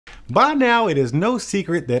By now, it is no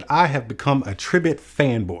secret that I have become a Tribit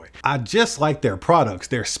fanboy. I just like their products,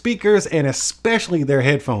 their speakers, and especially their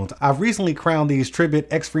headphones. I've recently crowned these Tribit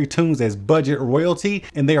X-Free Tunes as budget royalty,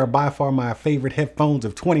 and they are by far my favorite headphones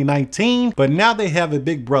of 2019. But now they have a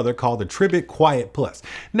big brother called the Tribit Quiet Plus.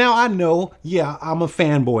 Now I know, yeah, I'm a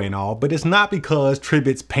fanboy and all, but it's not because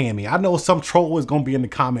Tribit's paying me. I know some troll is gonna be in the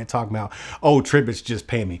comment talking about, oh, Tribit's just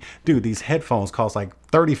paying me. Dude, these headphones cost like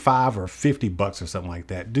 35 or 50 bucks or something like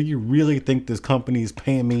that. Do you really think this company is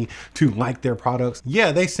paying me to like their products?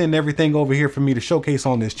 Yeah, they send everything over here for me to showcase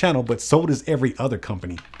on this channel, but so does every other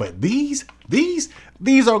company. But these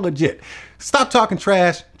are legit. Stop talking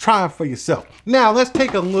trash, try them for yourself. Now let's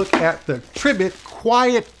take a look at the Tribit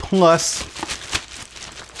Quiet Plus.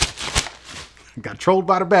 Got trolled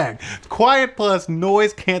by the bag. Quiet Plus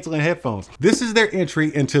noise canceling headphones. This is their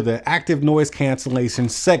entry into the active noise cancellation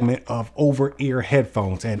segment of over-ear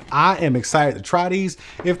headphones, and I am excited to try these.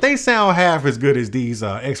 If they sound half as good as these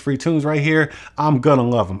X-Free Tunes right here, I'm gonna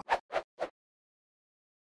love them.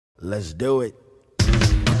 Let's do it.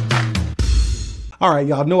 All right,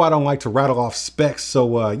 y'all know I don't like to rattle off specs,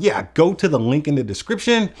 so yeah, go to the link in the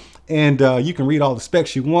description and you can read all the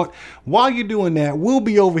specs you want. While you're doing that, we'll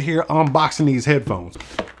be over here unboxing these headphones.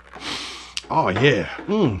 Oh yeah,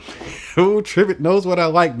 oh, Tribit knows what I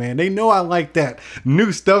like, man. They know I like that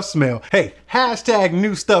new stuff smell. Hey, hashtag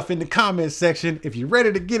new stuff in the comment section if you're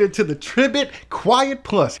ready to get into the Tribit Quiet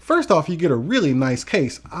Plus. First off, you get a really nice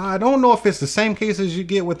case. I don't know if it's the same case as you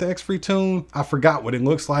get with the X-Free Tune. I forgot what it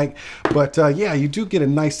looks like, but yeah, you do get a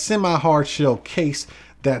nice semi-hard shell case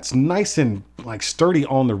that's nice and like sturdy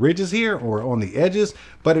on the ridges here or on the edges,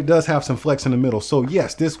 but it does have some flex in the middle. So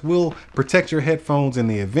yes, this will protect your headphones in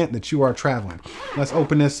the event that you are traveling. Let's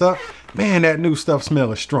open this up. Man, that new stuff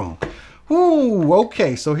smell is strong. Ooh,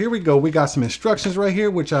 okay, so here we go. We got some instructions right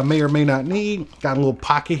here, which I may or may not need. Got a little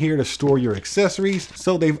pocket here to store your accessories.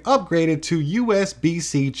 So they've upgraded to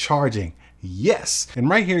USB-C charging. Yes, and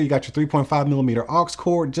right here you got your 3.5mm aux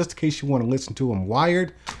cord, just in case you want to listen to them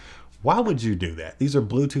wired. Why would you do that? These are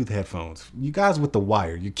Bluetooth headphones. You guys with the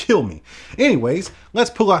wire, you kill me. Anyways, let's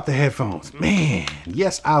pull out the headphones. Man,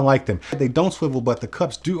 yes, I like them. They don't swivel, but the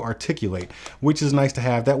cups do articulate, which is nice to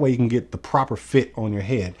have. That way you can get the proper fit on your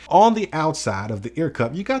head. On the outside of the ear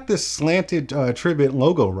cup, you got this slanted Tribit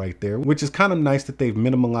logo right there, which is kind of nice that they've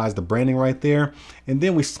minimalized the branding right there. And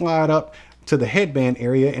then we slide up to the headband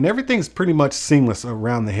area, and everything's pretty much seamless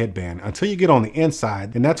around the headband until you get on the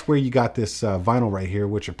inside, and that's where you got this vinyl right here,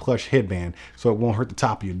 which is a plush headband, so it won't hurt the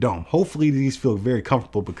top of your dome. Hopefully these feel very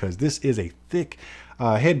comfortable because this is a thick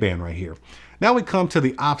headband right here. Now we come to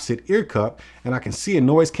the opposite ear cup, and I can see a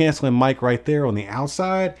noise canceling mic right there on the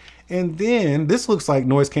outside. And then this looks like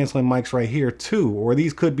noise canceling mics right here too, or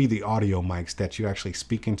these could be the audio mics that you actually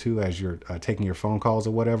speak into as you're taking your phone calls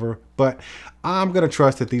or whatever. But I'm gonna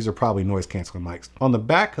trust that these are probably noise canceling mics. On the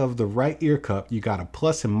back of the right ear cup, you got a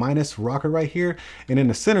plus and minus rocker right here. And in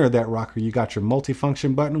the center of that rocker, you got your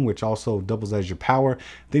multifunction button, which also doubles as your power.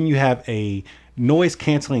 Then you have a noise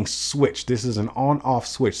canceling switch. This is an on-off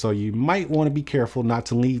switch, so you might want to be careful not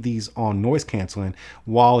to leave these on noise canceling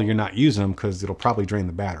while you're not using them because it'll probably drain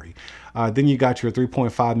the battery. Then you got your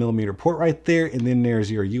 3.5mm port right there, and then there's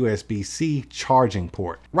your USB-C charging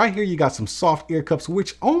port. Right here you got some soft ear cups,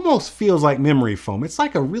 which almost feels like memory foam. It's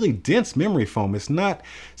like a really dense memory foam. It's not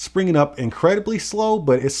springing up incredibly slow,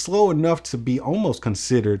 but it's slow enough to be almost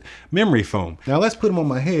considered memory foam. Now let's put them on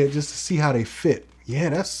my head just to see how they fit. Yeah,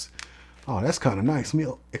 that's kind of nice. Let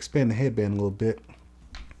me expand the headband a little bit.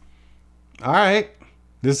 All right.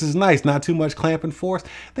 This is nice, not too much clamping force.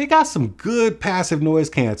 They got some good passive noise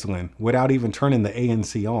canceling without even turning the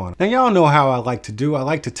ANC on. Now y'all know how I like to do. I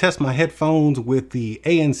like to test my headphones with the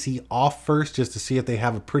ANC off first just to see if they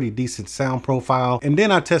have a pretty decent sound profile. And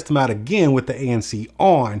then I test them out again with the ANC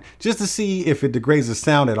on just to see if it degrades the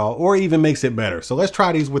sound at all or even makes it better. So let's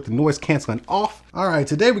try these with the noise canceling off. All right,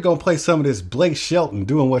 today we're gonna play some of this Blake Shelton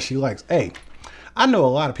doing what she likes. Hey, I know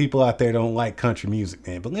a lot of people out there don't like country music,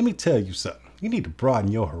 man, but let me tell you something. You need to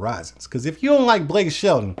broaden your horizons, because if you don't like Blake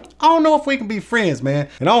Shelton, I don't know if we can be friends, man.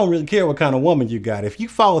 And I don't really care what kind of woman you got. If you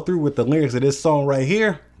follow through with the lyrics of this song right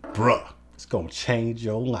here, bruh, it's gonna change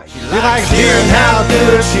your life. She likes hearing how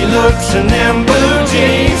good she looks in them blue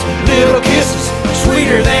jeans. Little kisses,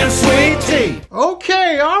 sweeter than sweet tea.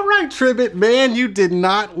 Okay, all right, Tribit, man, you did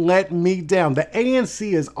not let me down. The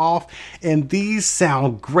ANC is off, and these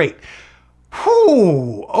sound great.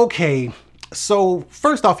 Whew, okay. So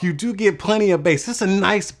first off, you do get plenty of bass. It's a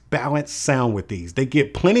nice balanced sound with these. They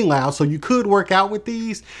get plenty loud, so you could work out with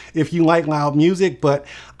these if you like loud music, but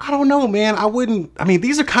I don't know, man. I mean,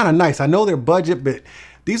 these are kind of nice. I know they're budget, but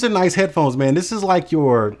These are nice headphones, man. This is like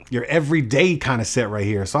your everyday kind of set right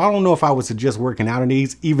here. So I don't know if I would suggest working out in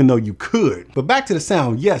these, even though you could. But back to the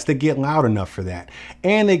sound, yes, they get loud enough for that.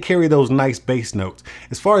 And they carry those nice bass notes.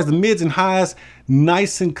 As far as the mids and highs,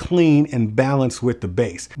 nice and clean and balanced with the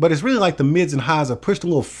bass. But it's really like the mids and highs are pushed a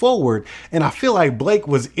little forward, and I feel like Blake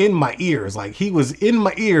was in my ears. Like he was in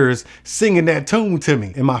my ears singing that tune to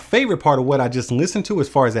me. And my favorite part of what I just listened to as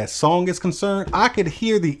far as that song is concerned, I could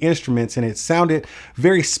hear the instruments and it sounded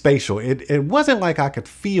very spatial. It wasn't like I could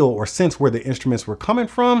feel or sense where the instruments were coming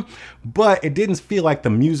from, but it didn't feel like the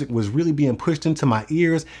music was really being pushed into my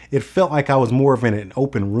ears. It felt like I was more of in an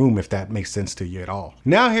open room, if that makes sense to you at all.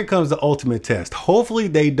 Now here comes the ultimate test. Hopefully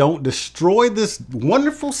they don't destroy this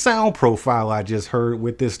wonderful sound profile I just heard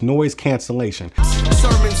with this noise cancellation.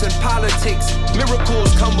 Sermons and politics,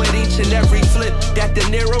 miracles come with each and every flip. That De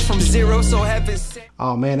Niro from zero, so heaven sent.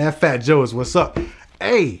 Oh man, that Fat Joe is what's up.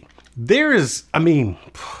 Hey, there is, I mean,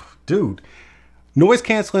 dude, noise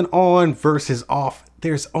canceling on versus off,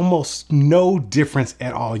 there's almost no difference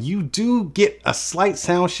at all. You do get a slight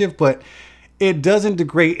sound shift, but it doesn't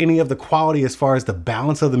degrade any of the quality as far as the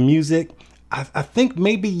balance of the music. I think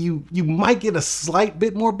maybe you might get a slight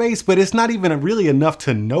bit more bass, but it's not even really enough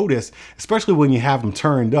to notice, especially when you have them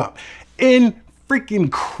turned up. Freaking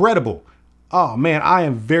incredible. Oh man, I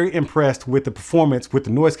am very impressed with the performance with the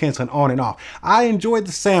noise canceling on and off. I enjoyed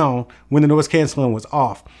the sound when the noise canceling was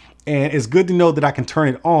off. And it's good to know that I can turn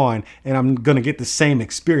it on and I'm gonna get the same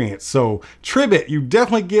experience. So Tribit, you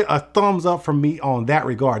definitely get a thumbs up from me on that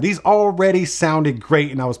regard. These already sounded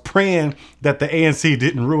great and I was praying that the ANC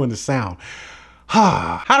didn't ruin the sound.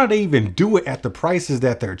 How do they even do it at the prices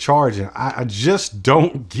that they're charging? I just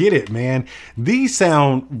don't get it, man. These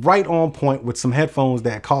sound right on point with some headphones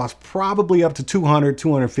that cost probably up to $200,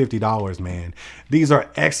 $250, man. These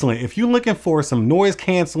are excellent. If you're looking for some noise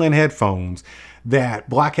canceling headphones that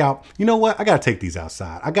block out, you know what? I gotta take these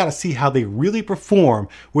outside. I gotta see how they really perform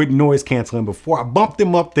with noise canceling before I bump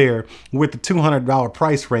them up there with the $200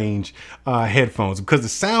 price range headphones, because the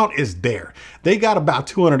sound is there. They got about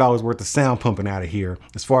 $200 worth of sound pumping out of here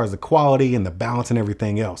as far as the quality and the balance and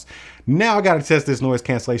everything else. Now I gotta test this noise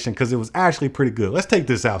cancellation because it was actually pretty good. Let's take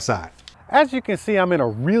this outside. As you can see, I'm in a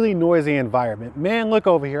really noisy environment. Man, look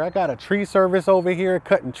over here. I got a tree service over here,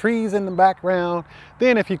 cutting trees in the background.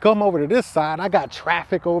 Then if you come over to this side, I got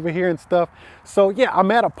traffic over here and stuff. So yeah,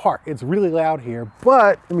 I'm at a park. It's really loud here,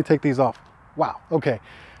 but let me take these off. Wow, okay.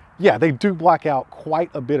 Yeah, they do block out quite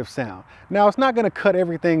a bit of sound. Now, it's not gonna cut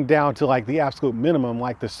everything down to like the absolute minimum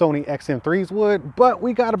like the Sony XM3s would, but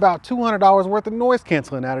we got about $200 worth of noise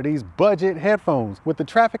canceling out of these budget headphones. With the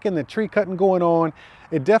traffic and the tree cutting going on,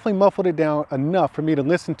 it definitely muffled it down enough for me to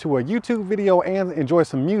listen to a YouTube video and enjoy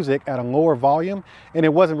some music at a lower volume, and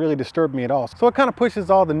it wasn't really disturbing me at all. So it kind of pushes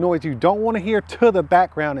all the noise you don't want to hear to the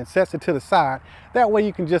background and sets it to the side. That way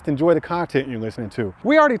you can just enjoy the content you're listening to.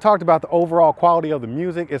 We already talked about the overall quality of the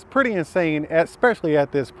music. It's pretty insane, especially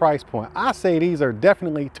at this price point. I say these are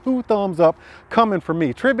definitely 2 thumbs up coming from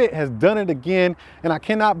me. Tribit has done it again, and I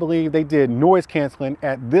cannot believe they did noise canceling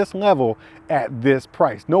at this level at this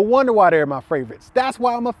price. No wonder why they're my favorites. That's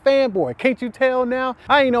why I'm a fanboy. Can't you tell now?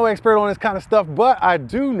 I ain't no expert on this kind of stuff, but I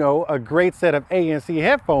do know a great set of ANC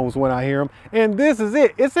headphones when I hear them, and this is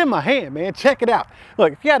it. It's in my hand, man. Check it out.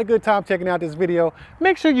 Look, if you had a good time checking out this video,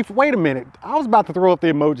 make sure you, wait a minute, I was about to throw up the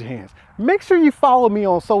emoji hands. Make sure you follow me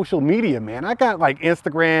on social media, man. I got like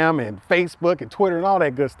Instagram and Facebook and Twitter and all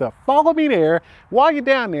that good stuff. Follow me there. While you're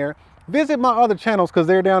down there, visit my other channels because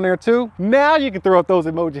they're down there too. Now you can throw up those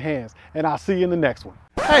emoji hands, and I'll see you in the next one.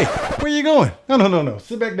 Hey, where you going? No.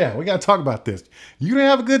 Sit back down. We got to talk about this. You didn't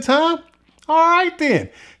have a good time? All right then.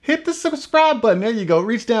 Hit the subscribe button. There you go.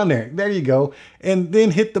 Reach down there. There you go. And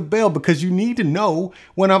then hit the bell because you need to know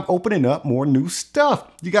when I'm opening up more new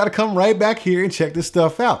stuff. You got to come right back here and check this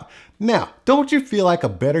stuff out. Now, don't you feel like a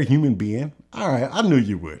better human being? All right, I knew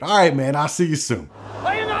you would. All right, man. I'll see you soon.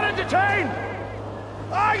 Are you not entertained?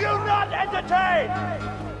 Are you not entertained?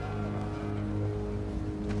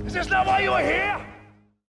 Is this not why you are here?